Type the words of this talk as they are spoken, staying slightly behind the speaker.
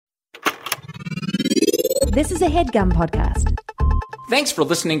This is a HeadGum podcast. Thanks for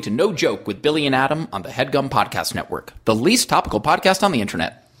listening to No Joke with Billy and Adam on the HeadGum Podcast Network, the least topical podcast on the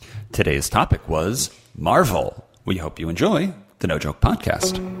internet. Today's topic was Marvel. We hope you enjoy the No Joke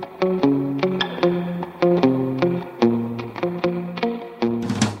Podcast.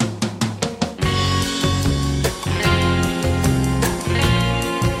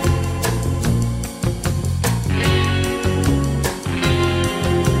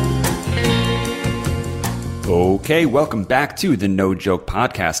 Okay, welcome back to the No Joke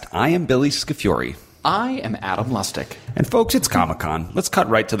Podcast. I am Billy Scafiori. I am Adam Lustig. And folks, it's Comic-Con. Let's cut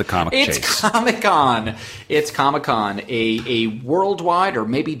right to the comic chase. It's Comic-Con. It's Comic-Con, a worldwide or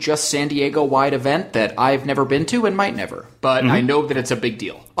maybe just San Diego-wide event that I've never been to and might never. But I know that it's a big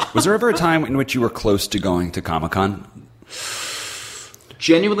deal. Was there ever a time in which you were close to going to Comic-Con?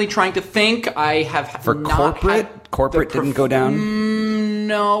 Genuinely trying to think, I have For not corporate? had Corporate didn't go down?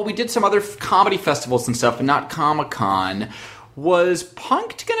 No, we did some other comedy festivals and stuff, but not Comic-Con. Was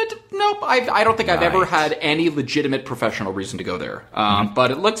Punk'd gonna... Nope, I don't think I've ever had any legitimate professional reason to go there.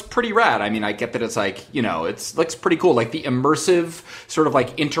 But it looks pretty rad. I mean, I get that it's like, you know, it looks pretty cool. Like the immersive, sort of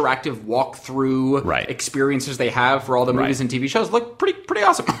like interactive walkthrough experiences they have for all the movies and TV shows look pretty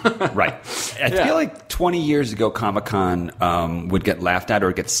awesome. Right. I feel like 20 years ago, Comic-Con would get laughed at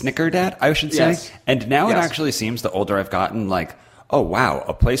or get snickered at, I should say. Yes. And now it actually seems, the older I've gotten, like, oh, wow,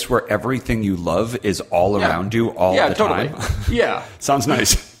 a place where everything you love is all around you all the time. Yeah. Sounds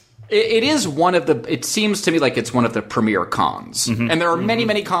nice. It is one of the... It seems to me like it's one of the premier cons. And there are many,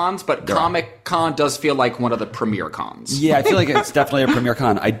 many cons, but Comic-Con does feel like one of the premier cons. Yeah, I feel like it's definitely a premier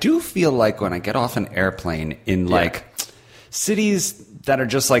con. I do feel like when I get off an airplane in, like, cities that are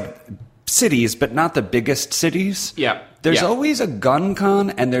just, like, cities, but not the biggest cities. Yeah. There's always a gun con,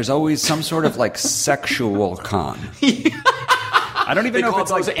 and there's always some sort of, like, sexual con. I don't even know if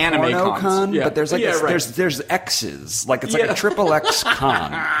it's like anime porno cons. con, Yeah. but there's like there's X's, like it's like a triple X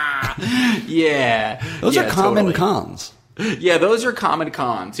con. Those are common cons. Yeah, those are common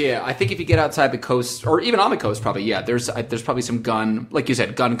cons. Yeah, I think if you get outside the coast, or even on the coast, probably there's probably some gun, like you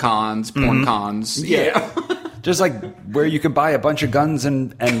said, gun cons, porn cons. Yeah. Just like where you can buy a bunch of guns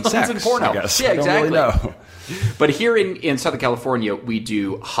and sex, and porno. I guess. Yeah, I don't exactly. really know. But here in Southern California, we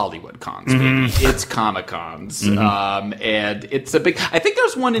do Hollywood cons. Baby. It's Comic Cons, and it's a big. I think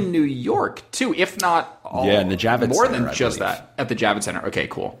there's one in New York too, if not all. Yeah, in the Javits more Center, than just that at the Javits Center. Okay,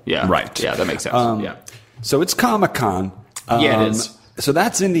 cool. Yeah, right. Yeah, that makes sense. Yeah. So it's Comic-Con. Yeah, it is. So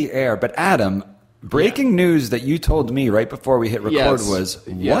that's in the air. But Adam, breaking news that you told me right before we hit record was,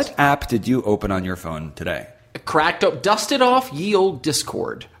 what app did you open on your phone today? Cracked up, dusted off ye old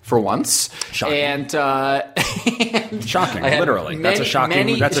Discord for once. Shocking. And shocking, literally. That's a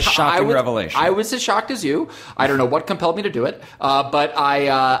shocking revelation. I was as shocked as you. I don't know what compelled me to do it, but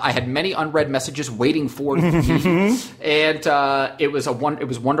I had many unread messages waiting for me, and it was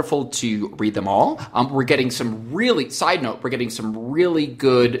wonderful to read them all. We're getting some really really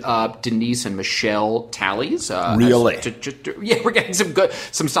good Denise and Michelle tallies. Really? We're getting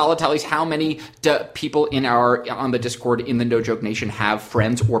some solid tallies. How many people on the Discord in the No Joke Nation have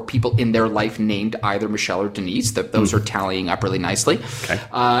friends or people in their life named either Michelle or Denise? Those are tallying up really nicely. Okay.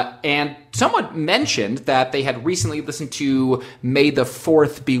 And someone mentioned that they had recently listened to May the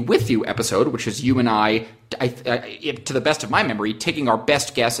 4th Be With You episode, which is you and I, to the best of my memory, taking our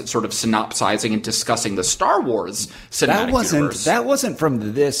best guess at sort of synopsizing and discussing the Star Wars cinematic universe. That wasn't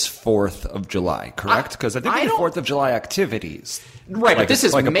from this 4th of July, correct? Because I think the 4th of July activities. Right, but this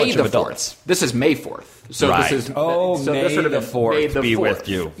is May the 4th. This is May 4th. So this is May the 4th be with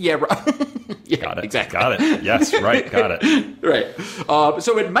you. Yeah, right. Yeah, got it. Exactly. Got it. Yes, right. Got it. Right.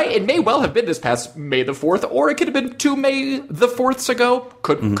 So it may well have been this past May the 4th, or it could have been 2 May the 4ths ago.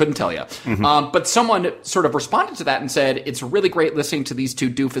 Couldn't tell you. But someone sort of responded to that and said, it's really great listening to these two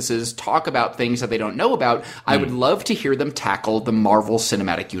doofuses talk about things that they don't know about. I would love to hear them tackle the Marvel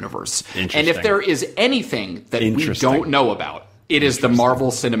Cinematic Universe. And if there is anything that we don't know about, it is the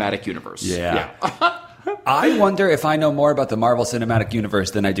Marvel Cinematic Universe. Yeah. I wonder if I know more about the Marvel Cinematic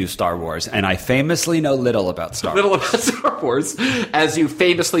Universe than I do Star Wars, and I famously know little about Star Wars. Little about Star Wars. As you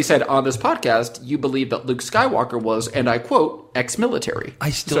famously said on this podcast, you believe that Luke Skywalker was, and I quote, ex-military.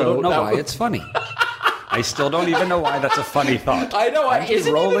 I still don't know why it's funny. I still don't even know why that's a funny thought. I know. I'm just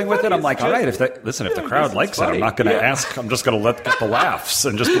rolling with it. I'm like, all right, if the crowd likes it, I'm not going to ask. I'm just going to get the laughs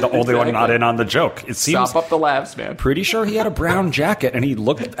and just be the only one not in on the joke. It seems stop up the laughs, man. Pretty sure he had a brown jacket and he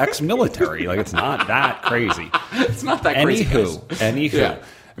looked ex-military. Like, it's not that crazy. It's not that crazy. Anywho. Yeah.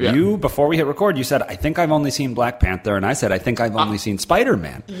 Yeah. You, before we hit record, you said, I think I've only seen Black Panther, and I said, I think I've only seen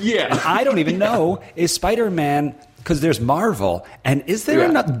Spider-Man. Yeah. And I don't even know, is Spider-Man because there's Marvel, and is there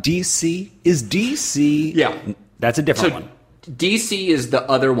enough DC? Is DC? Yeah. That's a different one. DC is the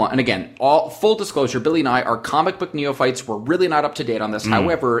other one. And again, full disclosure, Billy and I are comic book neophytes. We're really not up to date on this.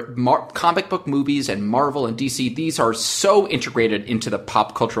 However, comic book movies and Marvel and DC, these are so integrated into the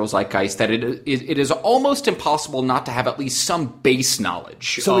pop cultural zeitgeist that it is almost impossible not to have at least some base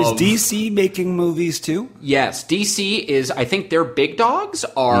knowledge. So is DC making movies too? Yes. DC is, I think their big dogs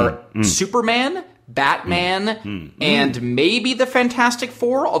are Superman, Batman, and maybe the Fantastic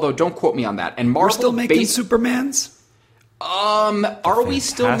Four, although don't quote me on that. And Marvel, we're still making Supermans? Are we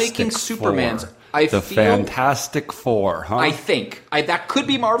still making Supermans? The Fantastic Four, huh? I think. That could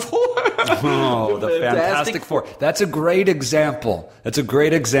be Marvel. Oh, the Fantastic Four. That's a great example. That's a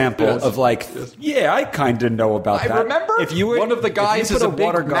great example of like, yeah, I kind of know about that. I remember if you were, one of the guys if you put is a a big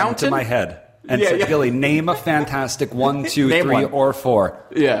water gun mountain to my head and said, Billy, name a Fantastic 1, 2, Name 3, one. or 4.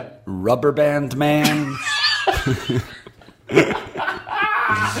 Yeah. Rubber Band Man.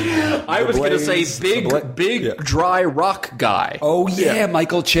 I was going to say big dry rock guy. Oh, yeah,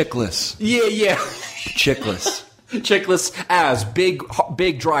 Michael Chiklis. Yeah. Chiklis. Chiklis as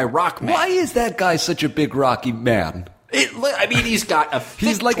big dry rock man. Why is that guy such a big rocky man? I mean, he's got a thick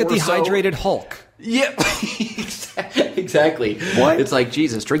He's like torso. a dehydrated Hulk. Yeah, exactly. What? It's like,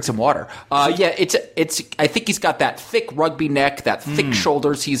 Jesus, drink some water. Yeah, it's. I think he's got that thick rugby neck, that thick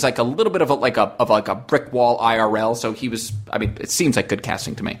shoulders. He's like a little bit of a brick wall IRL. So he was. I mean, it seems like good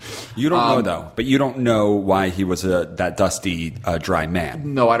casting to me. You don't know though, but you don't know why he was that dusty, dry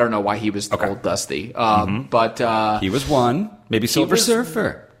man. No, I don't know why he was old dusty. But he was one, maybe Silver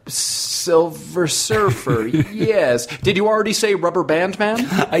Surfer. Silver Surfer, yes. Did you already say Rubber Band Man?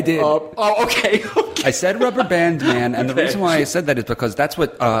 I did. Okay. I said Rubber Band Man, and the reason why I said that is because that's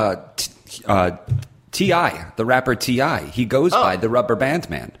what T.I., the rapper T.I., he goes by the Rubber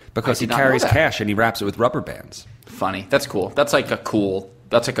Band Man because he carries cash and he wraps it with rubber bands. Funny. That's cool. That's like a cool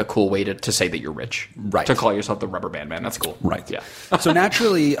way to say that you're rich. Right. To call yourself the Rubber Band Man. That's cool. Right. Yeah. So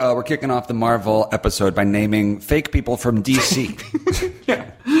naturally, we're kicking off the Marvel episode by naming fake people from DC.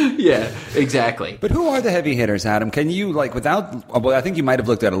 Yeah, exactly. But who are the heavy hitters, Adam? Can you, I think you might have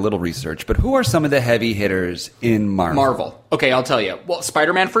looked at a little research, but who are some of the heavy hitters in Marvel? Okay, I'll tell you. Well,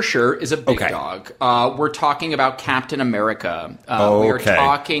 Spider-Man for sure is a big dog. We're talking about Captain America. We are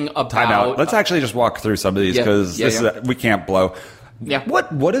talking about... Time out. Let's actually just walk through some of these because we can't blow. Yeah.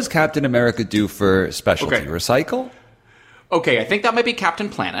 What does Captain America do for specialty? Okay. Recycle? Okay, I think that might be Captain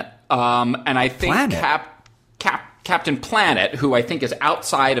Planet. And I think Captain Planet, who I think is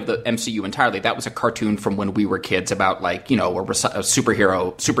outside of the MCU entirely, that was a cartoon from when we were kids about, like, you know,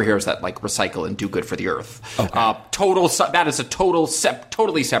 superheroes that, like, recycle and do good for the earth. Okay. That is a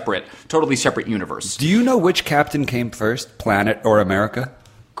totally separate universe. Do you know which captain came first, Planet or America?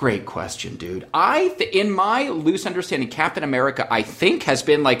 Great question, dude. In my loose understanding, Captain America, I think, has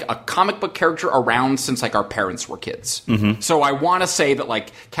been like a comic book character around since like our parents were kids. Mm-hmm. So I want to say that like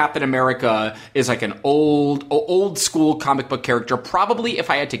Captain America is like an old school comic book character. Probably,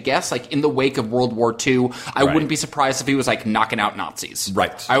 if I had to guess, like in the wake of World War II, I wouldn't be surprised if he was like knocking out Nazis.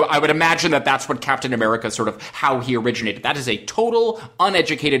 Right. I would imagine that that's what Captain America sort of how he originated. That is a total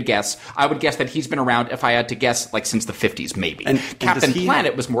uneducated guess. I would guess that he's been around, if I had to guess, like since the 50s, maybe. And Captain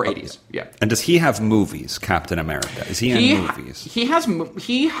Planet was more 80s. Yeah. And does he have movies, Captain America? Is he in movies? He has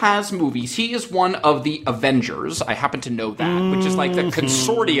movies. He is one of the Avengers. I happen to know that, which is like the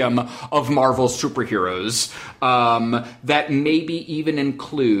consortium of Marvel superheroes that maybe even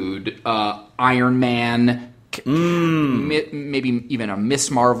include Iron Man, maybe even a Miss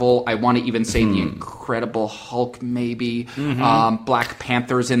Marvel. I want to even say the Incredible Hulk, maybe. Black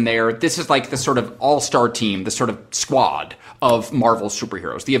Panther's in there. This is like the sort of all-star team, the sort of squad of Marvel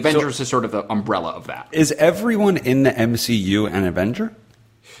superheroes. The Avengers is sort of the umbrella of that. Is everyone in the MCU an Avenger?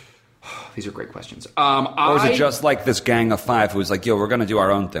 These are great questions. Or is it just like this gang of 5 who's like, yo, we're going to do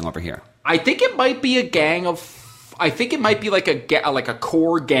our own thing over here? I think it might be a gang of... I think it might be like a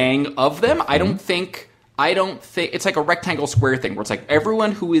core gang of them. I don't think it's like a rectangle square thing where it's like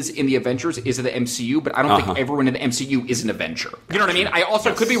everyone who is in the Avengers is in the MCU, but I don't think everyone in the MCU is an Avenger. You know what I mean? I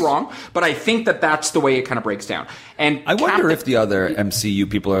also could be wrong, but I think that that's the way it kind of breaks down. And I wonder if the other MCU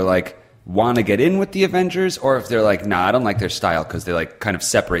people are like want to get in with the Avengers, or if they're like, nah, I don't like their style because they like kind of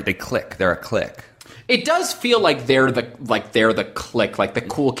separate. They click. They're a clique. It does feel like they're the clique, like the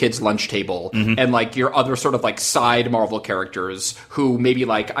cool kids lunch table, and like your other sort of like side Marvel characters who maybe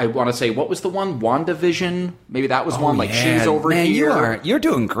like I want to say what was the one WandaVision? Maybe that was one. Like she's over here. You're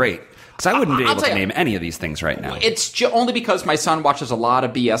doing great. Because I wouldn't be able to name any of these things right now. It's only because my son watches a lot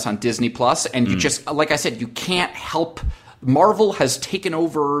of BS on Disney Plus, and you just like I said, you can't help Marvel has taken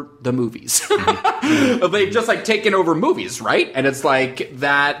over the movies. They've just like taken over movies, right? And it's like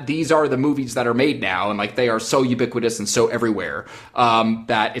that these are the movies that are made now, and like they are so ubiquitous and so everywhere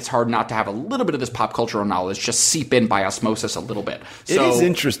that it's hard not to have a little bit of this pop cultural knowledge just seep in by osmosis a little bit. It is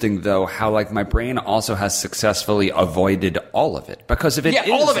interesting though how like my brain also has successfully avoided all of it, because if it is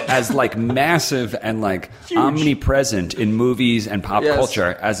all of it. as like massive and like omnipresent in movies and pop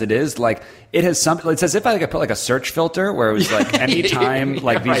culture as it is, like it has something. It's as if I put like a search filter where it was like anytime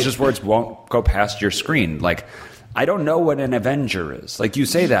like these just words won't go past your screen. Like I don't know what an Avenger is. Like you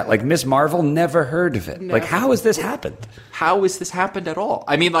say that, like Ms. Marvel, never heard of it. Like how has this happened? How has this happened at all?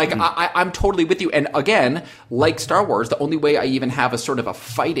 I mean, like I'm totally with you. And again, like Star Wars, the only way I even have a sort of a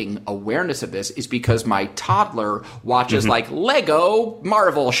fighting awareness of this is because my toddler watches like Lego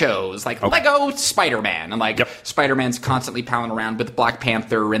Marvel shows, like Lego Spider-Man, and like Spider-Man's constantly palling around with Black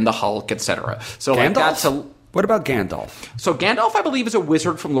Panther and the Hulk, etc. So like that's What about Gandalf? So Gandalf, I believe, is a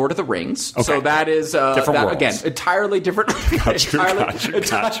wizard from Lord of the Rings. Okay. So that is different worlds. Again, entirely different.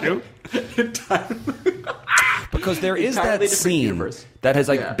 Got you. Because there is that scene universe. That has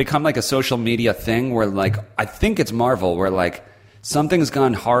like become like a social media thing where like I think it's Marvel where like something's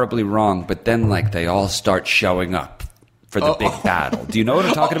gone horribly wrong, but then like they all start showing up for the big battle. Do you know what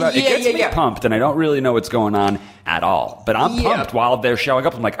I'm talking about? It gets me pumped, and I don't really know what's going on at all. But I'm pumped while they're showing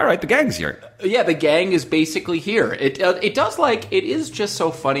up. I'm like, all right, the gang's here. Yeah, the gang is basically here. It does like it is just so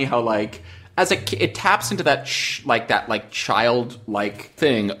funny how like as it taps into that childlike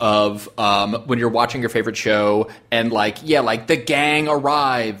thing of when you're watching your favorite show and like the gang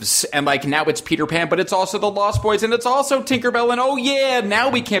arrives and like now it's Peter Pan, but it's also the Lost Boys and it's also Tinkerbell and now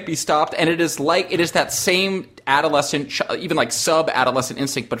we can't be stopped, and it is that same adolescent, even like sub-adolescent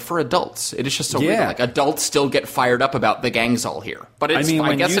instinct, but for adults. It is just so weird. Like adults still get fired up about the gang's all here, but it's,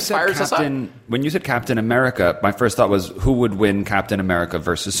 I guess it fires us up. When you said Captain America, my first thought was who would win Captain America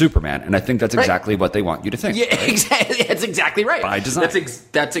versus Superman, and I think that's exactly what they want you to think. Yeah, right? Exactly. That's exactly right. By design.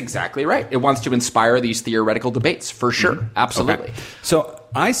 That's exactly right. It wants to inspire these theoretical debates for sure. Absolutely. Okay. So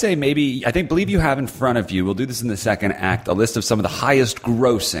I say believe you have in front of you, we'll do this in the second act, a list of some of the highest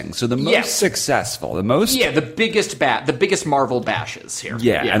grossing. So the most successful, the biggest Marvel bashes here.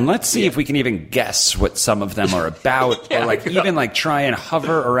 Yeah. And let's see if we can even guess what some of them are about, or like even like try and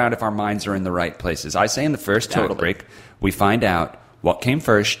hover around if our minds are in the right places. I say in the first break, we find out what came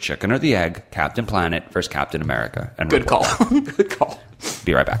first, chicken or the egg, Captain Planet versus Captain America. And Good call. Good call.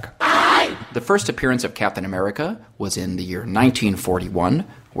 Be right back. The first appearance of Captain America was in the year 1941,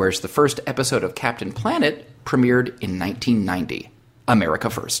 whereas the first episode of Captain Planet premiered in 1990.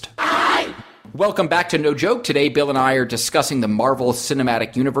 America first. Welcome back to No Joke. Today, Bill and I are discussing the Marvel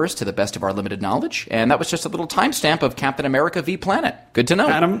Cinematic Universe to the best of our limited knowledge, and that was just a little timestamp of Captain America v. Planet. Good to know.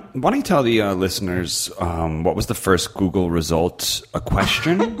 Adam, why don't you tell the listeners what was the first Google result? A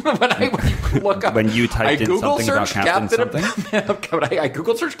question? When I look up, when you typed in something about Captain something? I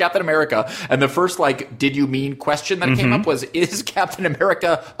Google searched Captain America, and the first, did you mean question that came up was, is Captain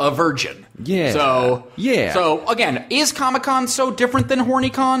America a virgin? Yeah. So, again, is Comic-Con so different than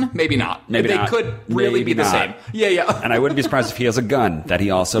HornyCon? Maybe not. They could really be the same. Yeah. And I wouldn't be surprised if he has a gun that he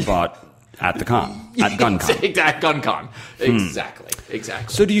also bought at the con. At GunCon. At GunCon. Exactly.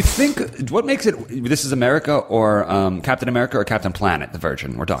 So do you think, what makes it, this is America or Captain America or Captain Planet, the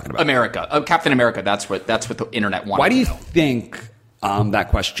Virgin we're talking about? America. Captain America, that's what the internet wanted. Why do you think that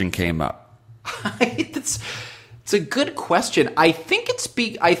question came up? It's a good question. I think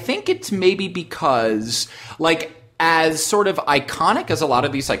it's maybe because, as sort of iconic as a lot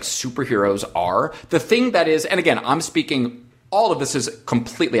of these superheroes are, the thing that is, and again, I'm speaking, all of this is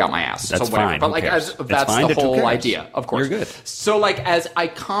completely out my ass. That's fine. But that's the whole idea, of course. You're good. So as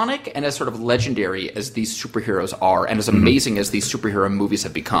iconic and as sort of legendary as these superheroes are, and as amazing as these superhero movies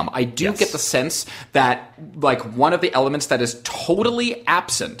have become, I do get the sense that one of the elements that is totally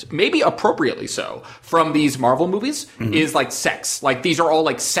absent, maybe appropriately so, from these Marvel movies is sex. These are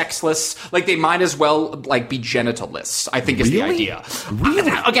all sexless. They might as well be genitalless, I think is the idea.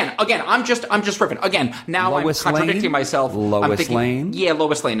 Really? Again, I'm just riffing. Again, now Lois I'm contradicting myself. Lois Lane? Yeah,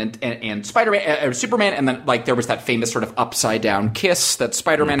 Lois Lane and Spider-Man, or Superman, and then there was that famous sort of upside-down kiss that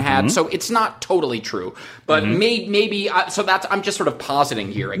Spider-Man had. So it's not totally true, but maybe. So I'm just sort of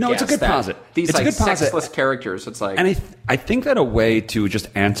positing here. It's a good posit. These sexless characters. It's and I think that a way to just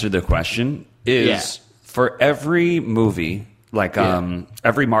answer the question is for every movie,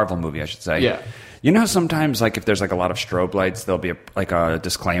 every Marvel movie, I should say. Yeah. You know, sometimes if there's a lot of strobe lights, there'll be a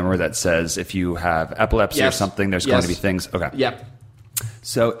disclaimer that says if you have epilepsy or something, there's going to be things. Okay. Yep.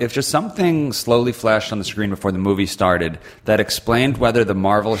 So if just something slowly flashed on the screen before the movie started that explained whether the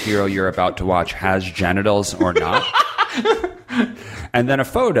Marvel hero you're about to watch has genitals or not, And then a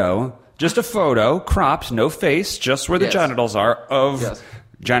photo, just a photo, cropped, no face, just where the genitals are, of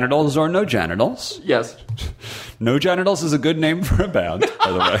genitals or no genitals. Yes. No Genitals is a good name for a band,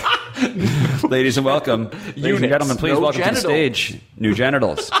 by the way. Ladies and gentlemen, please welcome to the stage, New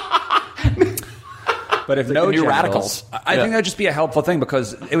Genitals. But if no new genitals, radicals. I think that'd just be a helpful thing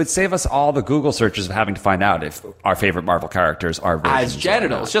because it would save us all the Google searches of having to find out if our favorite Marvel characters are as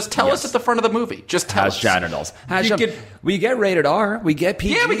genitals. Just tell us at the front of the movie. Just tell us. As genitals. We get rated R. We get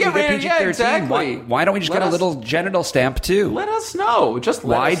PG. Yeah, we get rated PG-13. Exactly. Why don't we just get a little genital stamp too? Let us know. Just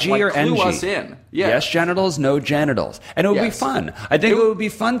let YG us or clue NG. us in. Yeah. Yes genitals, no genitals. And it would be fun. I think it would be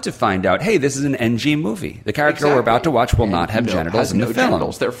fun to find out, hey, this is an NG movie. The character we're about to watch will not have genitals in the film.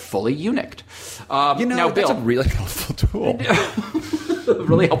 Genitals. They're fully eunuched. Now, Bill, that's a really helpful tool.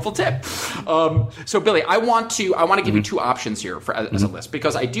 Really helpful tip. So, Billy, I want to give you two options here as a list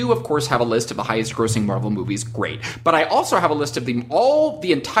because I do, of course, have a list of the highest-grossing Marvel movies. Great, but I also have a list of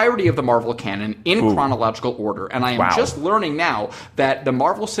the entirety of the Marvel canon in chronological order, and I am just learning now that the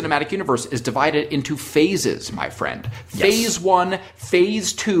Marvel Cinematic Universe is divided into phases, my friend. Phase 1,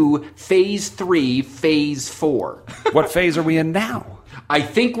 Phase 2, Phase 3, Phase 4. What phase are we in now? I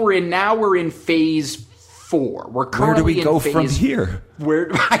think we're in Phase 4. We're currently Where do we go phase, from here?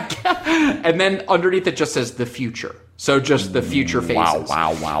 And then underneath it just says the future. So just the future phases.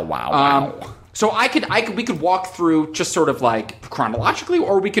 Wow. So we could walk through just sort of like chronologically,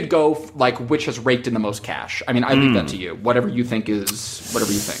 or we could go like which has raked in the most cash. I mean, I leave that to you. Whatever you think.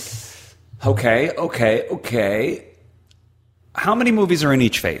 Okay. How many movies are in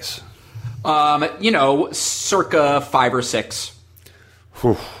each phase? Circa 5 or 6.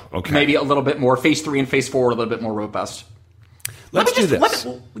 Whew, okay. Maybe a little bit more. Phase 3 and Phase 4 are a little bit more robust. Let's do this.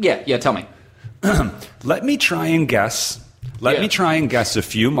 Tell me. Let me try and guess. Let me try and guess a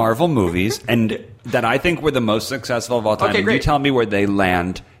few Marvel movies and that I think were the most successful of all time. Okay, great. You tell me where they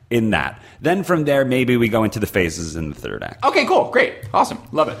land in that. Then from there, maybe we go into the phases in the third act. Okay, cool. Great. Awesome.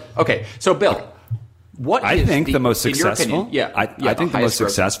 Love it. Okay, so Bill, I think the most successful. I think the most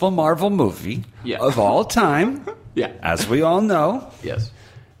successful Marvel movie of all time. As we all know. Yes.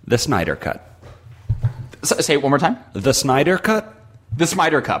 The Snyder Cut. Say it one more time. The Snyder Cut. The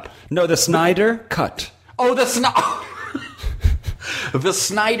Snyder Cup. No, the Snyder Cut. Oh, the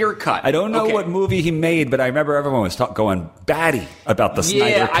Snyder Cut. I don't know what movie he made, but I remember everyone was going batty about the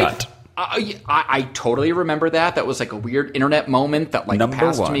Snyder Cut. I totally remember that. That was like a weird internet moment that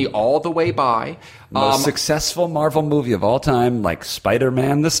passed me all the way by. Most successful Marvel movie of all time, like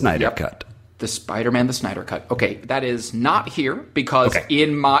Spider-Man, the Snyder Cut. The Spider-Man, the Snyder Cut. Okay, that is not here because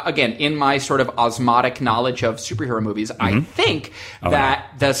in my sort of osmotic knowledge of superhero movies, I think that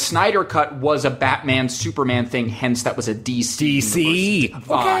the Snyder Cut was a Batman Superman thing. Hence, that was a DC.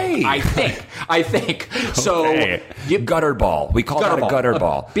 Okay, I think. So gutter ball. We call that a gutter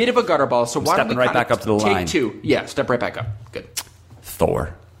ball. A bit of a gutter ball. So why don't we right back up to the line? Take 2. Yeah, step right back up. Good.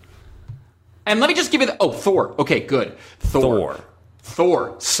 Thor. And let me just give you Thor. Okay, good.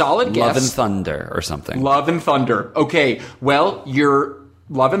 Thor, solid guess. Love and Thunder or something. Love and Thunder. Okay, well, you're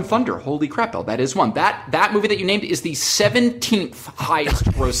Love and Thunder. Holy crap, Bill, that is one. That movie that you named is the 17th highest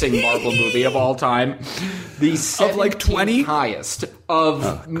grossing Marvel movie of all time. The 17th of like 20? highest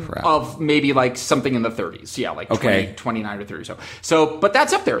of maybe like something in the 30s. Yeah, like 20, 29 or 30 or so. But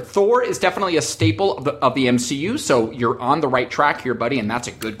that's up there. Thor is definitely a staple of the MCU, so you're on the right track here, buddy, and that's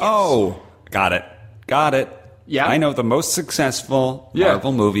a good guess. Oh, got it. Yeah. I know the most successful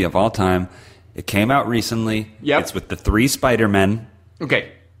Marvel movie of all time. It came out recently. Yep. It's with the 3 Spider-Men.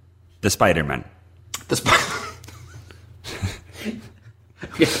 Okay. The Spider-Men.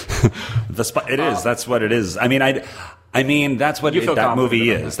 It is. That's what it is. I mean, that's what that movie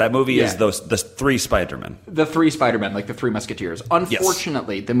is. That movie is the 3 Spider-Men. The 3 Spider-Men, like the 3 Musketeers.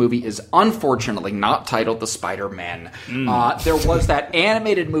 Unfortunately, the movie is not titled The Spider-Man. There was that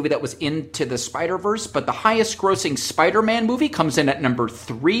animated movie that was Into the Spider-Verse, but the highest grossing Spider-Man movie comes in at number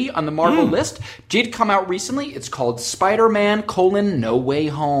 3 on the Marvel list. Did come out recently. It's called Spider-Man: No Way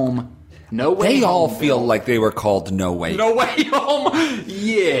Home. They all feel like they were called No Way Home. No Way Home.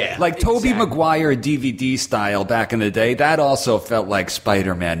 Yeah. Like Tobey Maguire DVD style back in the day, that also felt like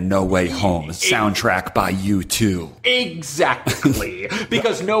Spider-Man No Way Home, soundtrack by U2. Exactly.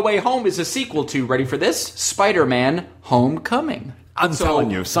 Because No Way Home is a sequel to, ready for this? Spider-Man Homecoming. I'm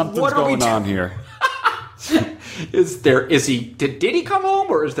telling you, something's going on here. Did he come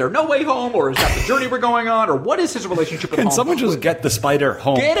home, or is there no way home, or is that the journey we're going on, or what is his relationship with home? Can someone just get the spider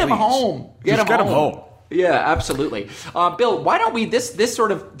home? Get him home. Get him home. Yeah, absolutely. Bill, why don't we this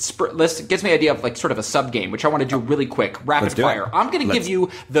sort of list gives me an idea of like sort of a sub game, which I want to do really quick, rapid fire. I'm going to give you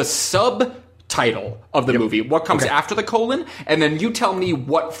the sub title of the movie. What comes after the colon, and then you tell me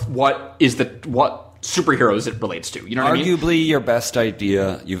what superheroes it relates to. You know what I mean? Arguably your best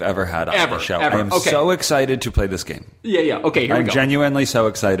idea you've ever had on the show. I am so excited to play this game. Yeah. Okay, here we go. I'm genuinely so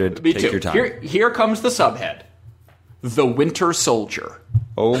excited. Me Take too. your time. Here comes the subhead. The Winter Soldier.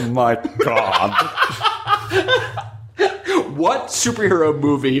 Oh my God. What superhero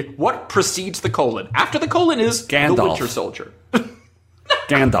movie, what precedes the colon? After the colon is Gandalf. The Winter Soldier.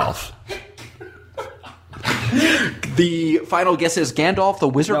 Gandalf. The final guess is Gandalf, the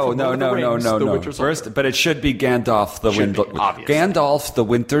Wizard from Lord of the Rings, the Winter Soldier. First, but it should be Gandalf, the Gandalf, the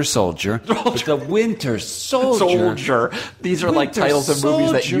Winter Soldier. The Winter Soldier. These are like titles of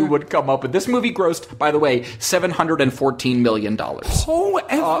movies that you would come up with. This movie grossed, by the way, $714 million. Oh,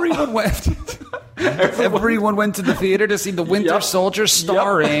 everyone went. Everyone went to the theater to see the Winter Soldier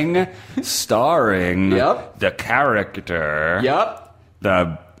starring the character.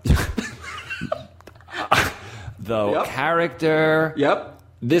 The character.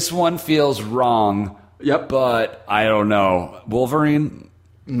 This one feels wrong. But I don't know. Wolverine?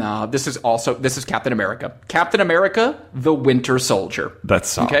 No, this is Captain America. Captain America, the Winter Soldier. That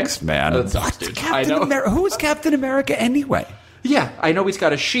sucks, man. That sucks, dude. I know. Who is Captain America anyway? Yeah, I know he's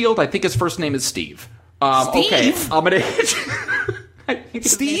got a shield. I think his first name is Steve. Steve? Okay, I'm gonna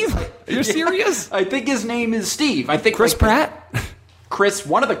Steve? Are you serious? I think his name is Steve. I think Chris Pratt? Chris,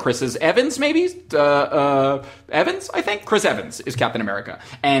 one of the Chris's, Evans maybe? Evans, I think? Chris Evans is Captain America.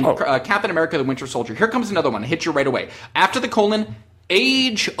 And Captain America, the Winter Soldier. Here comes another one. Hit you right away. After the colon,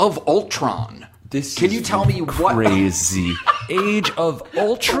 Age of Ultron. Can you tell me what? Crazy. Age of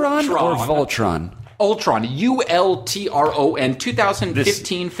Ultron or Voltron? Ultron, Ultron,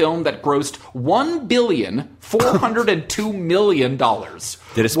 2015 film that grossed $1,402,000,000.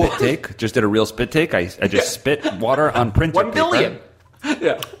 Did a spit take? Just did a real spit take? I just spit water on printer $1 billion. paper.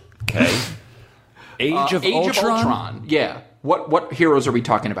 Yeah. Okay. Age of Ultron? Yeah. What heroes are we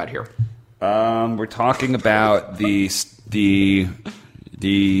talking about here? We're talking about the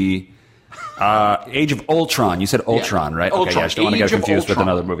Age of Ultron. You said Ultron, right? Ultron. Okay, yeah, I just don't want to get confused with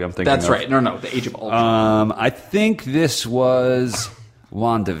another movie I'm thinking That's of. right. No, the Age of Ultron. I think this was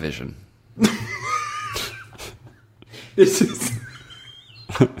WandaVision. This is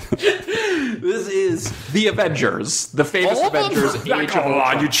the Avengers, the famous Avengers. Come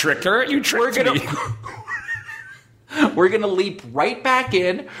on, you tricked her. You tricked me. We're going to leap right back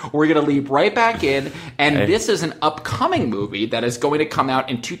in. And this is an upcoming movie that is going to come out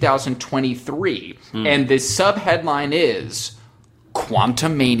in 2023. And the subheadline is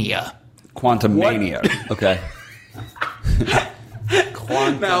Quantumania. Okay.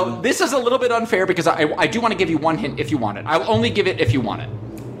 Now, this is a little bit unfair because I do want to give you one hint if you want it. I'll only give it if you want it.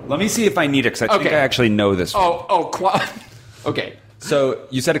 Let me see if I need it because I think I actually know this one. Okay. So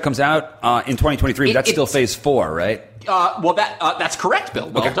you said it comes out in 2023. That's still Phase 4, right? Well, that's correct, Bill.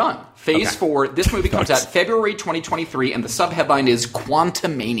 Well done. Phase 4. This movie comes out February 2023, and the subheadline is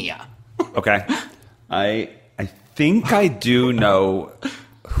Quantumania. Okay. I think I do know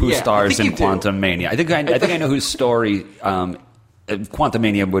who stars in Quantumania. I think I know whose story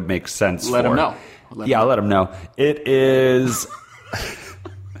Quantumania would make sense for. Let him know. Let him know. It is...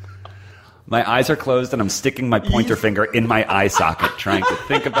 My eyes are closed, and I'm sticking my pointer finger in my eye socket, trying to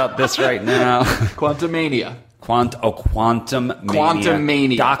think about this right now. Quantumania.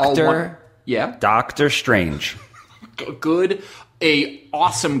 Quantumania. Doctor Strange. Good.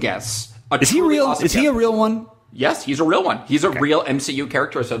 Awesome guess. Is he real? Is he a real one? Yes, he's a real one. He's a real MCU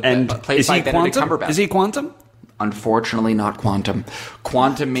character. So is he Quantum? Is he Quantum? Unfortunately, not Quantum.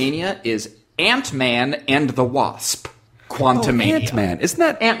 Quantumania is Ant-Man and the Wasp. Quantumania. Ant-Man. Isn't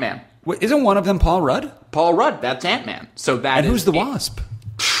that Ant-Man? Isn't one of them Paul Rudd? Paul Rudd. That's Ant-Man. So that and who's the Wasp?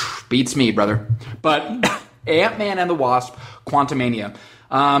 Beats me, brother. But Ant-Man and the Wasp, Quantumania.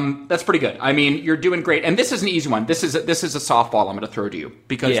 That's pretty good. I mean, you're doing great. And this is an easy one. This is a softball I'm going to throw to you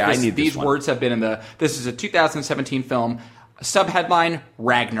because these words have been in the. This is a 2017 film. Subheadline: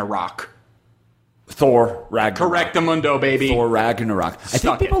 Ragnarok. Thor Ragnarok. Correctamundo, baby. Thor Ragnarok. I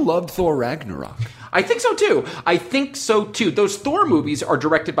think people loved Thor Ragnarok. I think so too. Those Thor movies are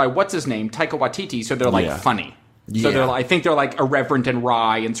directed by what's his name, Taika Waititi, so they're funny. So I think they're like irreverent and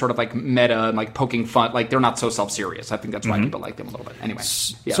wry and sort of like meta and like poking fun. Like they're not so self-serious. I think that's why people like them a little bit. Anyway,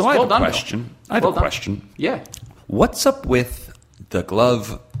 so I have a question. Yeah. What's up with the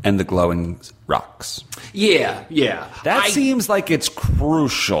glove and the glowing rocks? Yeah. That seems like it's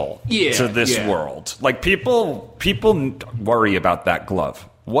crucial to this world. Like people worry about that glove.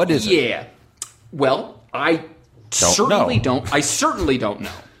 What is it? Yeah. Well, I certainly don't know.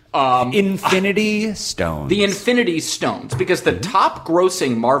 Infinity Stones. The Infinity Stones, because the top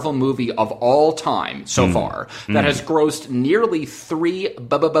grossing Marvel movie of all time so far that has grossed nearly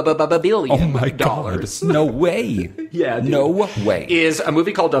 $3 billion. Oh my God. No way. Yeah, dude. No way. Is a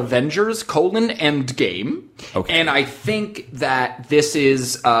movie called Avengers: Endgame. Okay. And I think that this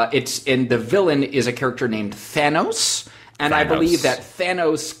is and the villain is a character named Thanos. And I believe that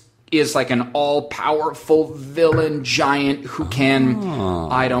Thanos is like an all-powerful villain giant who can,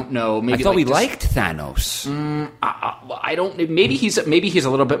 I don't know. Maybe I thought we liked Thanos. I don't. Maybe he's a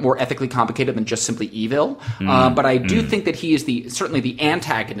little bit more ethically complicated than just simply evil. But I do think that he is certainly the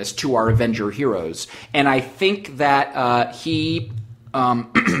antagonist to our Avenger heroes, and I think that he.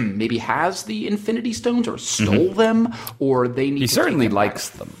 Maybe has the Infinity Stones or stole them, or they need. He to certainly take them likes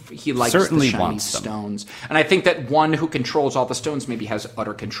back. them. He likes certainly the shiny wants them. stones, and I think that one who controls all the stones maybe has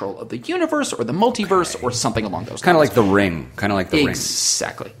utter control of the universe or the multiverse or something along those lines. Kind of like the Ring.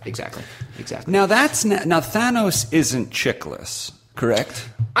 Exactly. Now Thanos isn't chickless, correct?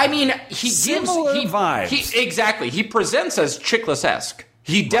 I mean, he Similar gives vibes. Exactly. He presents as Chickless-esque.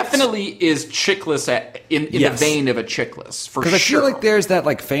 He definitely is Chickless in the vein of a Chickless, for sure. Because I feel like there's that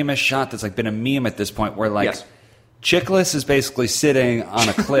like famous shot that's like been a meme at this point where like Chickless is basically sitting on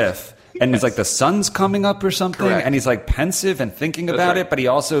a cliff and it's like the sun's coming up or something, and he's like pensive and thinking about it, but he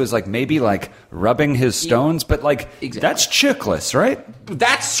also is like maybe like rubbing his stones, but like that's Chickless, right?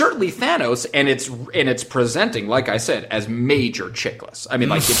 That's certainly Thanos, and it's presenting, like I said, as major Chickless. I mean,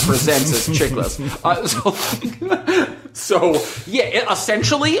 like it presents as Chickless. So yeah,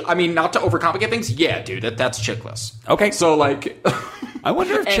 essentially, I mean, not to overcomplicate things, yeah, dude, that's Chickless. Okay, so like. I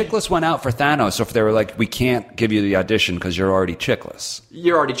wonder if Chickless went out for Thanos, or if they were like, "We can't give you the audition because you're already Chickless."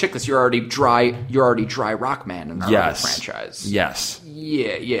 You're already Chickless. You're already dry Rockman in our other franchise. Yes.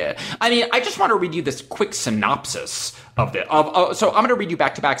 Yeah. I mean, I just want to read you this quick synopsis of it. So I'm going to read you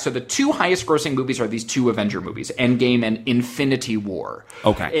back to back. So the two highest grossing movies are these two Avenger movies, Endgame and Infinity War.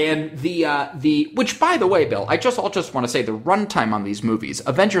 Okay. And the which, by the way, Bill, I'll just want to say the runtime on these movies,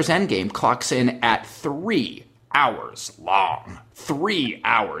 Avengers Endgame clocks in at 3 hours long. 3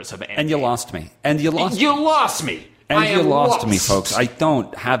 hours of Endgame. And you lost me. You lost me. And you lost me, folks. I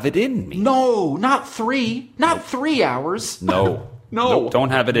don't have it in me. No, not 3. Not 3 hours. No. Nope,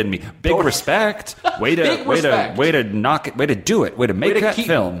 don't have it in me. Big respect. Way to knock it. Way to do it. Way to make that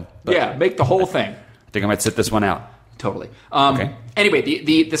film. But make the whole thing. I think I might sit this one out. Totally. Okay. Anyway,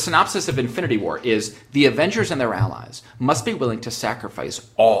 the synopsis of Infinity War is the Avengers and their allies must be willing to sacrifice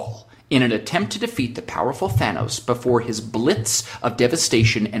all in an attempt to defeat the powerful Thanos before his blitz of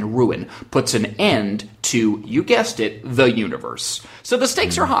devastation and ruin puts an end to, you guessed it, the universe. So the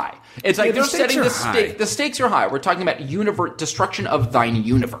stakes are high. It's like they're setting the stakes are high. We're talking about destruction of thine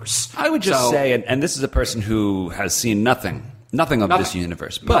universe. I would just say, and this is a person who has seen nothing of this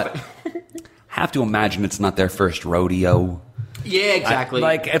universe, but have to imagine it's not their first rodeo. Yeah, exactly.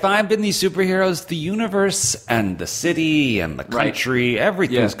 If I've been these superheroes, the universe and the city and the country,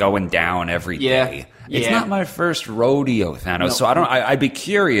 everything's going down every day. It's not my first rodeo, Thanos. No. So I'd be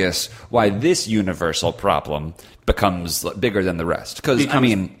curious why this universal problem becomes bigger than the rest. Because, I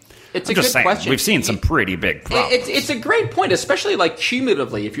mean, it's a good question. We've seen some pretty big problems. It's a great point, especially like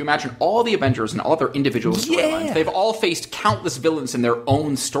cumulatively. If you imagine all the Avengers and all their individual storylines, they've all faced countless villains in their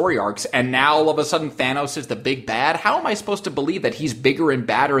own story arcs, and now all of a sudden Thanos is the big bad. How am I supposed to believe that he's bigger and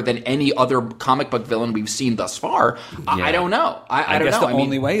badder than any other comic book villain we've seen thus far? I don't know. I don't know. I guess the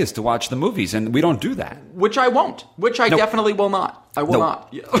only way is to watch the movies, and we don't do that. Which I won't. Which I definitely will not. I will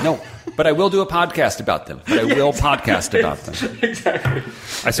not. No, but I will do a podcast about them. Exactly.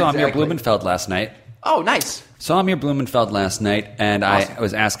 I saw Amir Blumenfeld last night. Oh, nice. Saw Amir Blumenfeld last night, and awesome. I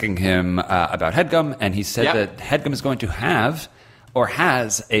was asking him about HeadGum, and he said that HeadGum is going to have or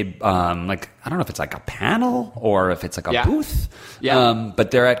has a I don't know if it's like a panel or if it's like a booth. Yeah.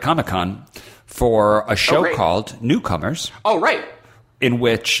 But they're at Comic-Con for a show called Newcomers. Oh, right. In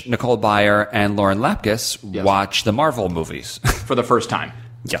which Nicole Byer and Lauren Lapkus watch the Marvel movies. For the first time.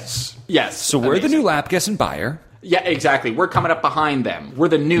 Yes. So we're the new Lapkus and Byer. Yeah, exactly. We're coming up behind them. We're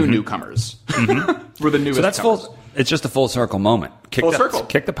the new newcomers. Mm-hmm. We're the newest. So that's comers. It's just a full circle moment. Kick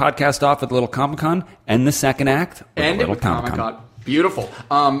the podcast off with a little Comic-Con, and the second act with a little Comic-Con. Beautiful.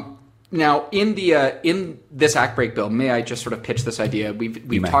 Now, in this act break, Bill, may I just sort of pitch this idea?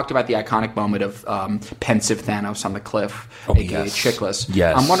 We've talked about the iconic moment of pensive Thanos on the cliff, aka Chickless.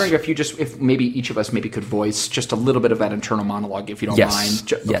 Yes. I'm wondering if maybe each of us could voice just a little bit of that internal monologue, if you don't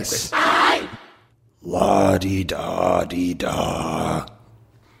mind. Yes. La-dee-da-dee-da.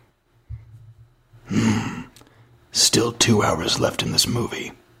 Still 2 hours left in this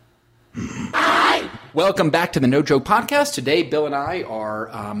movie. Welcome back to the No Joke Podcast. Today, Bill and I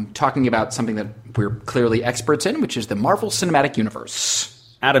are talking about something that we're clearly experts in, which is the Marvel Cinematic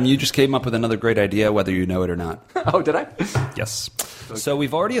Universe. Adam, you just came up with another great idea, whether you know it or not. Oh, did I? Yes. Okay. So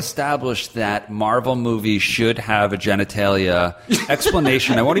we've already established that Marvel movies should have a genitalia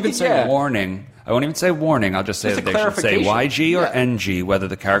explanation. I won't even say warning. I won't even say warning. I'll just say that they should say YG or NG, whether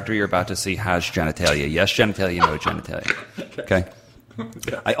the character you're about to see has genitalia. Yes, genitalia, no genitalia. Okay?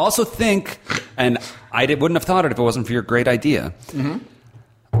 I also think, and I wouldn't have thought it if it wasn't for your great idea,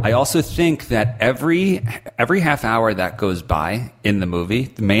 I also think that every half hour that goes by in the movie,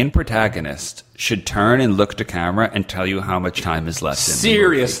 the main protagonist should turn and look to camera and tell you how much time is left in the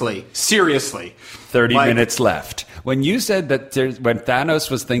movie. Seriously. 30 minutes left. When you said that when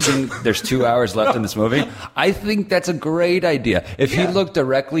Thanos was thinking there's 2 hours left in this movie, I think that's a great idea. If he looked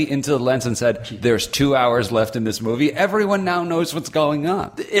directly into the lens and said, there's 2 hours left in this movie, everyone now knows what's going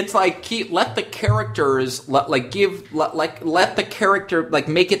on. It's like, let the characters, let the character,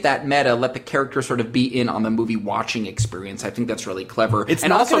 make it that meta, let the character sort of be in on the movie watching experience. I think that's really clever. It's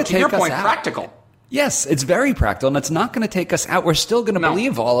and not also, to your point, out. Practical. Yes, it's very practical, and it's not going to take us out. We're still going to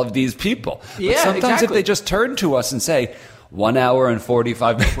believe all of these people. Yeah, but sometimes exactly. If they just turn to us and say, 1 hour and 40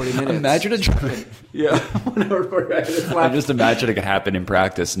 minutes. Imagine it. 1 hour 40 minutes. I'm just imagining it happen in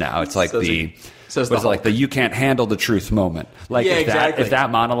practice now. It's like like the you can't handle the truth moment. Like if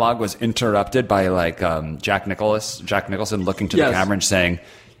that monologue was interrupted by Jack Nicholson looking to the camera and saying,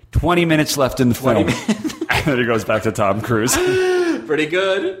 20 minutes left in the film. And then he goes back to Tom Cruise. Pretty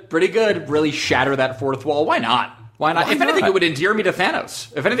good. Really shatter that fourth wall. Why not? If anything, it would endear me to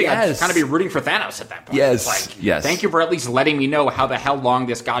Thanos. If anything, I'd kind of be rooting for Thanos at that point. Yes. Thank you for at least letting me know how long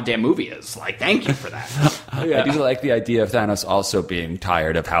this goddamn movie is. Thank you for that. I do like the idea of Thanos also being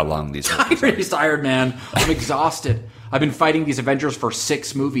tired of how long these movies are. He's tired, man. I'm exhausted. I've been fighting these Avengers for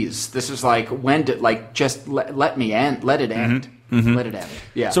 6 movies. This is just let me end. Let it end. Let it end.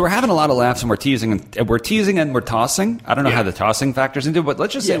 Yeah. So we're having a lot of laughs and we're teasing and we're tossing. I don't know how the tossing factors into it, but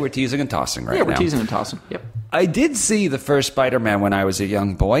let's just say we're teasing and tossing right now. Yeah, we're teasing and tossing. Yep. I did see the first Spider-Man when I was a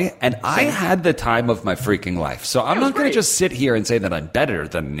young boy, and I had the time of my freaking life. So I'm not going to just sit here and say that I'm better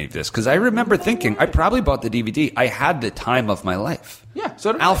than any of this, because I remember thinking, I probably bought the DVD. I had the time of my life. Yeah.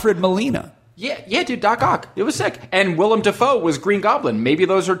 So Alfred Molina. Yeah, dude, Doc Ock. It was sick. And Willem Dafoe was Green Goblin. Maybe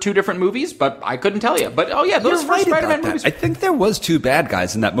those are 2 different movies, but I couldn't tell you. But, those first Spider-Man movies. I think there was 2 bad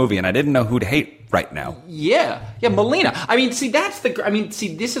guys in that movie, and I didn't know who to hate right now. Yeah, Molina. this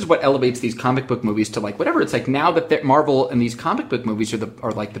is what elevates these comic book movies to, whatever. It's now that Marvel and these comic book movies are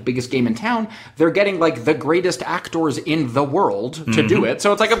the biggest game in town, they're getting, the greatest actors in the world to do it.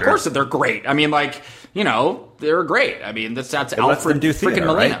 So it's of course that they're great. They're great. That's Alfred freaking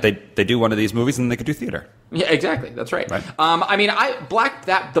Molina. Right? They do one of these movies and they could do theater. Yeah, exactly. That's right.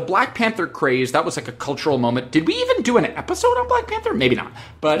 The Black Panther craze, that was a cultural moment. Did we even do an episode on Black Panther? Maybe not.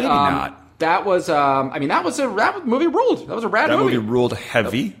 But maybe not. That was that movie ruled. That was a rad movie. That movie ruled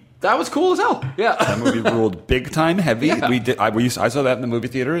heavy. That was cool as hell. Yeah. That movie ruled big time heavy. Yeah. I saw that in the movie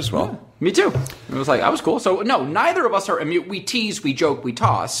theater as well. Yeah, me too. It was that was cool. So no, neither of us are immune. We tease, we joke, we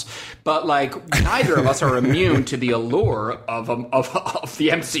toss, but neither of us are immune to the allure of the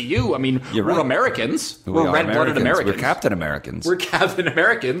MCU. We're Americans. We're red-blooded Americans. We're Captain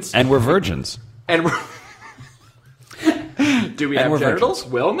Americans. And we're virgins. And we're do we have genitals?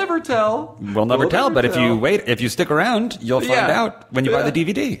 Virgins. We'll never tell. But if you stick around, you'll find out when you buy the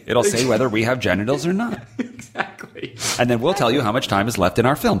DVD. It'll say whether we have genitals or not. Exactly. And then we'll tell you how much time is left in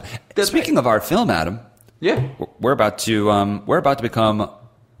our film. Speaking of our film, Adam, we're about to become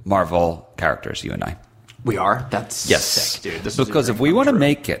Marvel characters, you and I. We are? That's sick, dude. Because if we want to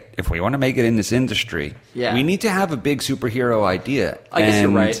make it in this industry, we need to have a big superhero idea. I guess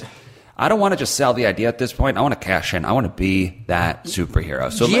you're right. I don't want to just sell the idea at this point. I want to cash in. I want to be that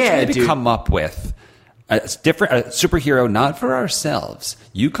superhero. So let's maybe come up with a superhero, not for ourselves.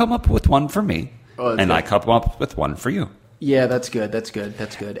 You come up with one for me, and I come up with one for you. Yeah, that's good.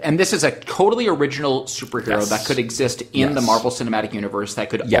 And this is a totally original superhero that could exist in the Marvel Cinematic Universe,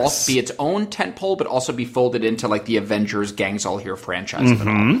 that could also be its own tentpole, but also be folded into the Avengers Gangs All Here franchise of it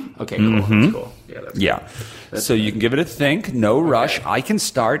all. Okay, cool. That's cool. Yeah, so you can give it a think. No rush. I can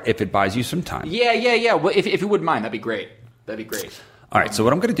start if it buys you some time. Yeah. Well, if you wouldn't mind, that'd be great. All right, so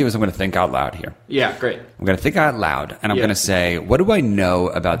what I'm going to do is I'm going to think out loud here. Yeah, great. I'm going to think out loud, and I'm going to say, what do I know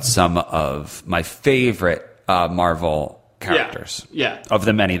about some of my favorite Marvel characters? Yeah. Of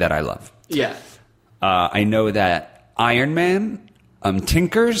the many that I love. Yeah. I know that Iron Man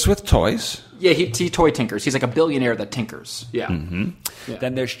tinkers with toys. Yeah, he toy tinkers. He's like a billionaire that tinkers. Yeah. Mm-hmm. Yeah.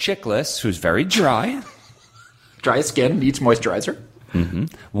 Then there's Chickless, who's very dry. Dry skin, needs moisturizer.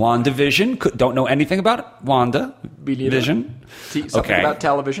 WandaVision. Don't know anything about it. WandaVision. Something about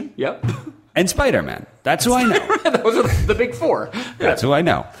television. Yep. And Spider-Man. That's who I know. Those are the big four. That's who I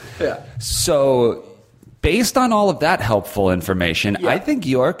know. Yeah. So, based on all of that helpful information, I think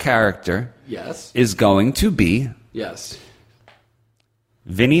your character is going to be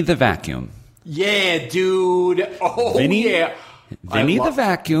Vinny the Vacuum. Yeah, dude. Oh, yeah. Vinny the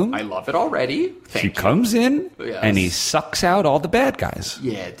Vacuum. I love it already. He comes in and he sucks out all the bad guys.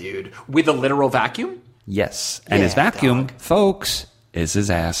 Yeah, dude. With a literal vacuum? Yes. And his vacuum, folks, is his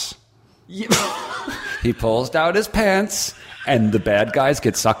ass. Yeah. He pulls down his pants, and the bad guys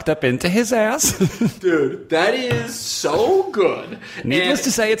get sucked up into his ass. Dude, that is so good. Needless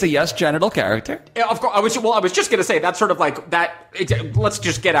to say, it's a yes genital character. Yeah, of course. I was just going to say, that's sort of like that. Let's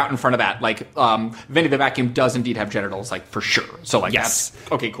just get out in front of that. Like, Vinny the Vacuum does indeed have genitals, like, for sure. So, like, that's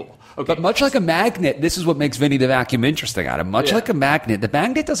okay, cool. Okay. But much like a magnet, this is what makes Vinny the Vacuum interesting, Adam. Much like a magnet, the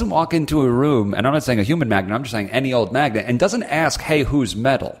magnet doesn't walk into a room, and I'm not saying a human magnet, I'm just saying any old magnet, and doesn't ask, hey, who's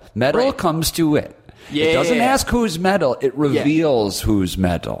metal? Metal comes to it. Yeah. It doesn't ask who's metal. It reveals who's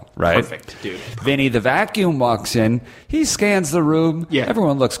metal, right? Perfect, dude. Vinny the Vacuum walks in. He scans the room. Yeah.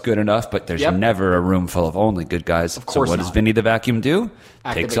 Everyone looks good enough, but there's never a room full of only good guys. Of course So what does Vinny the Vacuum do?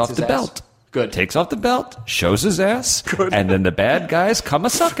 Takes off the belt. Good. Takes off the belt, shows his ass, and then the bad guys come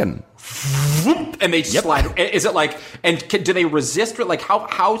a-sucking. And they slide. Is it like, and do they resist? Like,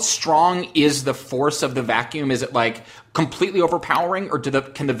 how strong is the force of the vacuum? Is it like completely overpowering, or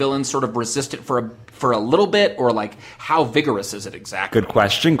can the villains sort of resist it for a little bit, or like how vigorous is it exactly? Good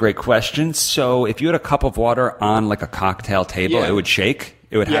question. Great question. So if you had a cup of water on like a cocktail table, it would shake.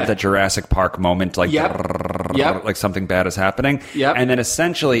 It would have that Jurassic Park moment, like like something bad is happening. Yep. And then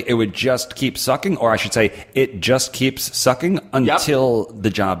essentially it would just keep sucking, or I should say it just keeps sucking until the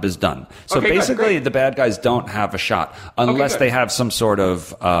job is done. So basically the bad guys don't have a shot unless they have some sort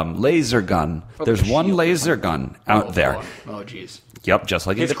of laser gun. There's one laser gun out there. Oh, jeez. Yep, just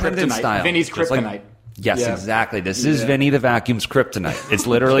like his Independence kryptonite. style. Vinny's kryptonite. Yes, exactly. This is Vinny the Vacuum's kryptonite. It's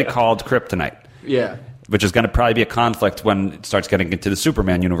literally called kryptonite. Yeah. Which is going to probably be a conflict when it starts getting into the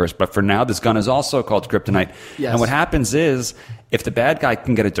Superman universe. But for now, this gun is also called kryptonite. Yes. And what happens is, if the bad guy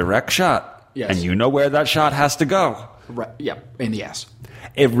can get a direct shot, and you know where that shot has to go. Right. Yeah, in the ass.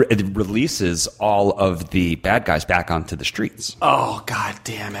 It releases all of the bad guys back onto the streets. Oh, god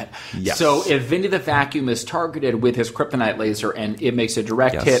damn it. Yes. So if Vinny the Vacuum is targeted with his kryptonite laser and it makes a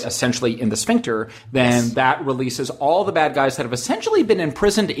direct hit essentially in the sphincter, then that releases all the bad guys that have essentially been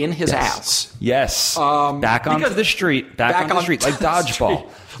imprisoned in his ass. Yes. Back onto the street. Back on the street. Like dodgeball.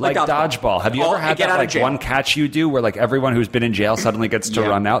 Like dodgeball. Have you ever had that like one catch you do where like everyone who's been in jail suddenly gets to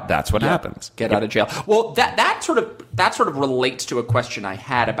run out? That's what happens. Get out of jail. Well, that sort of relates to a question I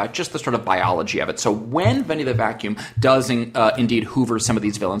had about just the sort of biology of it. So when Vinny the Vacuum does indeed hoover some of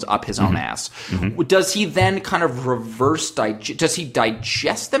these villains up his own ass, does he then kind of reverse digest? Does he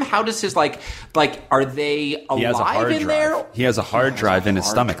digest them? How does his like are they alive in there? He has a hard drive in his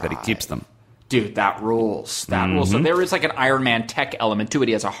stomach that he keeps them. Dude, that rules. That rules. So there is like an Iron Man tech element to it.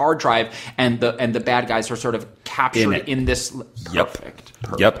 He has a hard drive, and the bad guys are sort of captured in this. Perfect.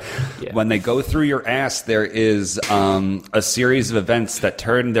 Yep. Yeah. When they go through your ass, there is a series of events that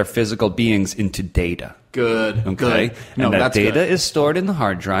turn their physical beings into data. Good. Okay. Good. And that data is stored in the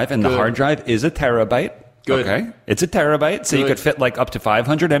hard drive, and the hard drive is a terabyte. Good. Okay. It's a terabyte, so you could fit like up to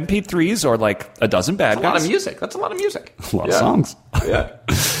 500 MP3s or like a dozen bad guys. That's a lot of music. That's a lot of music. A lot of songs. Yeah.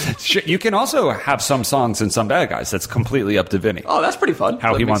 You can also have some songs and some bad guys. That's completely up to Vinny. Oh, that's pretty fun.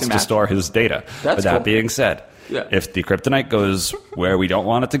 How he wants to store his data. But that being said, if the kryptonite goes where we don't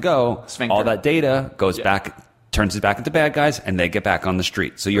want it to go, all that data goes back, turns it back into bad guys, and they get back on the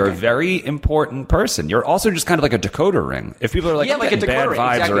street. So you're a very important person. You're also just kind of like a decoder ring. If people are like, I'm getting bad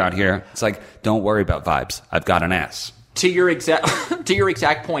vibes around here, it's like, don't worry about vibes. I've got an ass. To your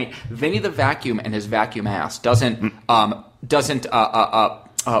exact point, Vinny the Vacuum and his vacuum ass doesn't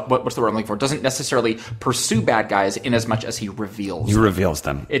what's the word I'm looking for? Doesn't necessarily pursue bad guys in as much as he reveals. He reveals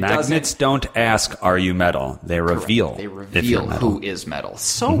them. Magnets don't ask, "Are you metal?" They reveal. They reveal who is metal.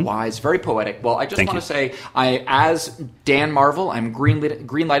 So wise, very poetic. Well, I just want to say, as Dan Marvel, I'm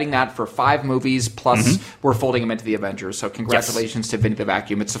greenlighting that for 5 movies. Plus, we're folding them into the Avengers. So, congratulations to Vinny the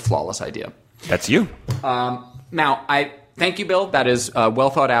Vacuum. It's a flawless idea. That's you. Now, I thank you, Bill. That is well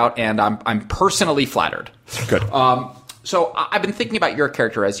thought out, and I'm personally flattered. Good. So I've been thinking about your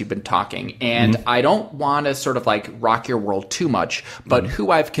character as you've been talking, and I don't want to sort of like rock your world too much, but who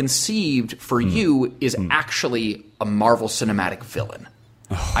I've conceived for you is actually a Marvel Cinematic villain.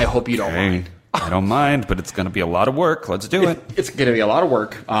 I hope you don't mind. I don't mind, but it's going to be a lot of work. Let's do it. It's going to be a lot of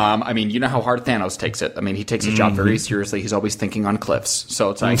work. I mean, you know how hard Thanos takes it. I mean, he takes his job very seriously. He's always thinking on cliffs.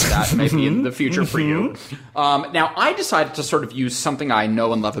 So it's like that may be in the future for you. Now, I decided to sort of use something I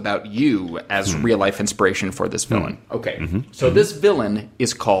know and love about you as real-life inspiration for this villain. Okay. So this villain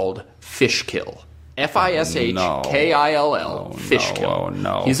is called Fishkill. Fishkill. Fishkill. Oh,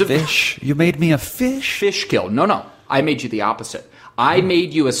 no. He's a fish? You made me a fish? Fishkill. No. I made you the opposite. I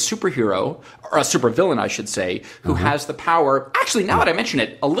made you a superhero, or a supervillain, I should say, who has the power, actually, now that I mention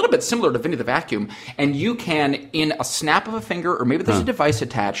it, a little bit similar to Vinny the Vacuum, and you can, in a snap of a finger, or maybe there's a device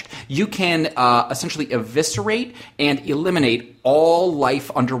attached, you can essentially eviscerate and eliminate all life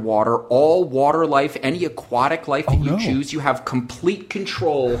underwater, all water life, any aquatic life that you choose. You have complete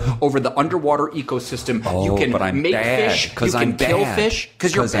control over the underwater ecosystem. You can make fish, you can kill fish,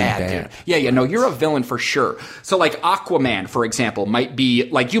 because you're bad, dude. Yeah, no, you're a villain for sure. So, like, Aquaman, for example, might be,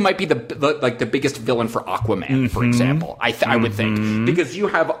 like, you might be the biggest villain for Aquaman, for example, I would think. Because you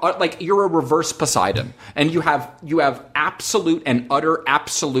have, you're a reverse Poseidon, and you have absolute and utter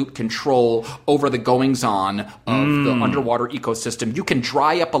absolute control over the goings-on of the underwater ecosystem. You can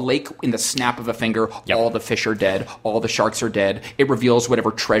dry up a lake in the snap of a finger. Yep. All the fish are dead. All the sharks are dead. It reveals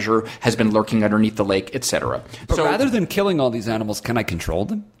whatever treasure has been lurking underneath the lake, etc. But rather than killing all these animals, can I control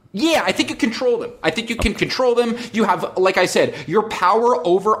them? Yeah, I think you control them. I think you can control them. You have, like I said, your power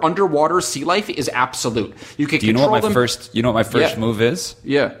over underwater sea life is absolute. You can control them. You know what my first move is?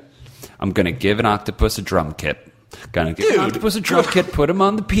 Yeah. I'm going to give an octopus a drum kit. Gonna give an octopus a drum kit, put him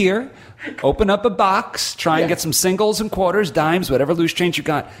on the pier, open up a box, try and get some singles and quarters, dimes, whatever loose change you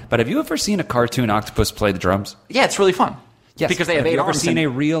got. But have you ever seen a cartoon octopus play the drums? Yeah, it's really fun. Yes. Because they have 8 arms. Have you ever seen a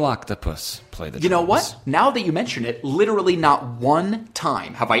real octopus play the drums? You know what? Now that you mention it, literally not one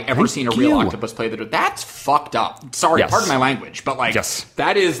time have I ever seen a real octopus play the drums. That's fucked up. Sorry, pardon my language, but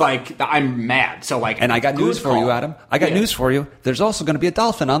that is I'm mad. So and I got news for you, Adam. I got news for you. There's also going to be a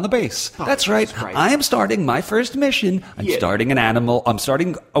dolphin on the base. Oh, that's right. I am starting my first mission. I'm starting I'm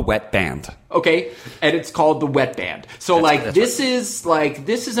starting a wet band. Okay, and it's called the Wet Band. So this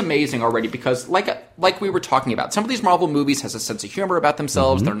is amazing already because like we were talking about, some of these Marvel movies has a sense of humor about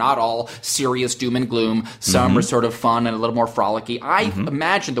themselves. They're not all serious doom and gloom. Some are sort of fun and a little more frolicky. I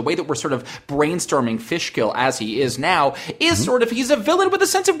imagine the way that we're sort of brainstorming Fishkill as he is now is sort of, he's a villain with a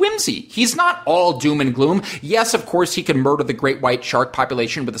sense of whimsy. He's not all doom and gloom. Yes, of course, he can murder the great white shark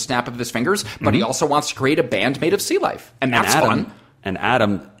population with a snap of his fingers, but he also wants to create a band made of sea life. And that's fun. And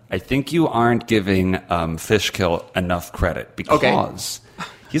Adam, I think you aren't giving Fishkill enough credit because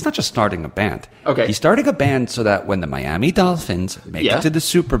he's not just starting a band. Okay. He's starting a band so that when the Miami Dolphins make it to the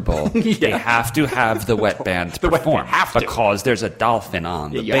Super Bowl, they have to have the wet band perform because there's a dolphin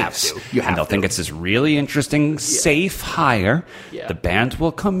on the base. And they'll think it's this really interesting, safe hire. Yeah. The band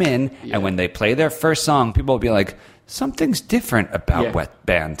will come in, and when they play their first song, people will be like, something's different about Wet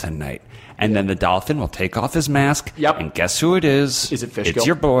Band tonight. And then the dolphin will take off his mask. Yep. And guess who it is? Is it Fishkill? It's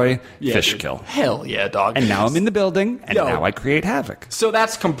your boy, Fishkill. Dude. Hell yeah, dog. And now I'm in the building, and now I create havoc. So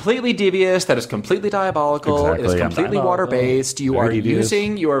that's completely devious. That is completely diabolical. Exactly. It is completely water-based. You are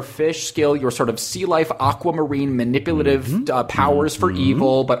using your fish skill, your sort of sea life, aquamarine, manipulative powers for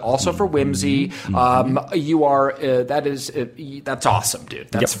evil, but also for whimsy. You are, that's awesome,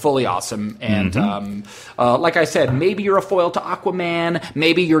 dude. That's fully awesome. And like I said, maybe you're a foil to Aquaman.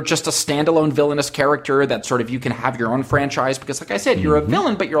 Maybe you're just a standalone villainous character that sort of you can have your own franchise because, like I said, you're a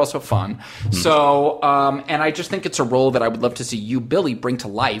villain, but you're also fun. So, and I just think it's a role that I would love to see you, Billy, bring to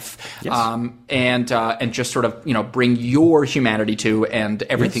life, and just sort of bring your humanity to and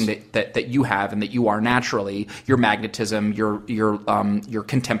everything that you have and that you are naturally, your magnetism, your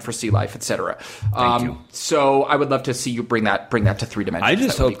contempt for sea life, etc. Thank you. So I would love to see you bring that to 3 dimensions. I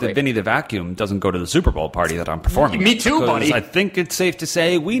just hope that Vinny the Vacuum doesn't go to the Super Bowl party that I'm performing. Me too, buddy. I think it's safe to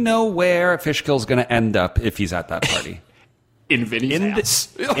say we know where Fishkill's going to end up if he's at that party. In Vinny's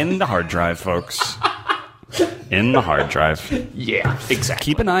ass. In the hard drive, folks. In the hard drive. Yeah, exactly.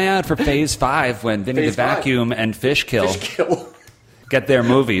 Keep an eye out for Phase 5 when Vinny the Vacuum and Fishkill get their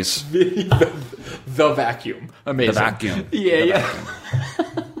movies. Vinny the Vacuum. Amazing. The Vacuum. Yeah.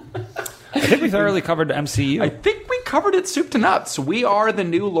 I think we thoroughly covered MCU. I think we covered it soup to nuts. We are the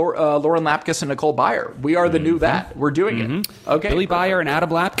new Lauren Lapkus and Nicole Byer. We are the new that. We're doing it. Okay. Billy Byer and Adam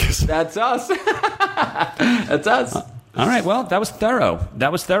Lapkus. That's us. That's us. All right. Well, that was thorough.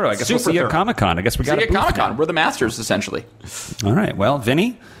 I guess we'll see you at Comic-Con. I guess we got to Comic-Con. We're the masters, essentially. All right. Well,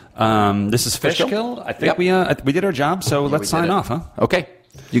 Vinny, this is Fishkill. I think we did our job, so let's sign off, huh? Okay.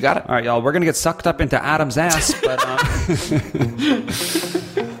 You got it. All right, y'all. We're going to get sucked up into Adam's ass, but...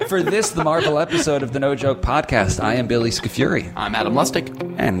 For this, the Marvel episode of the No Joke Podcast, I am Billy Scafuri. I'm Adam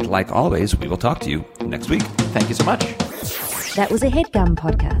Lustig. And like always, we will talk to you next week. Thank you so much. That was a HeadGum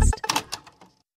podcast.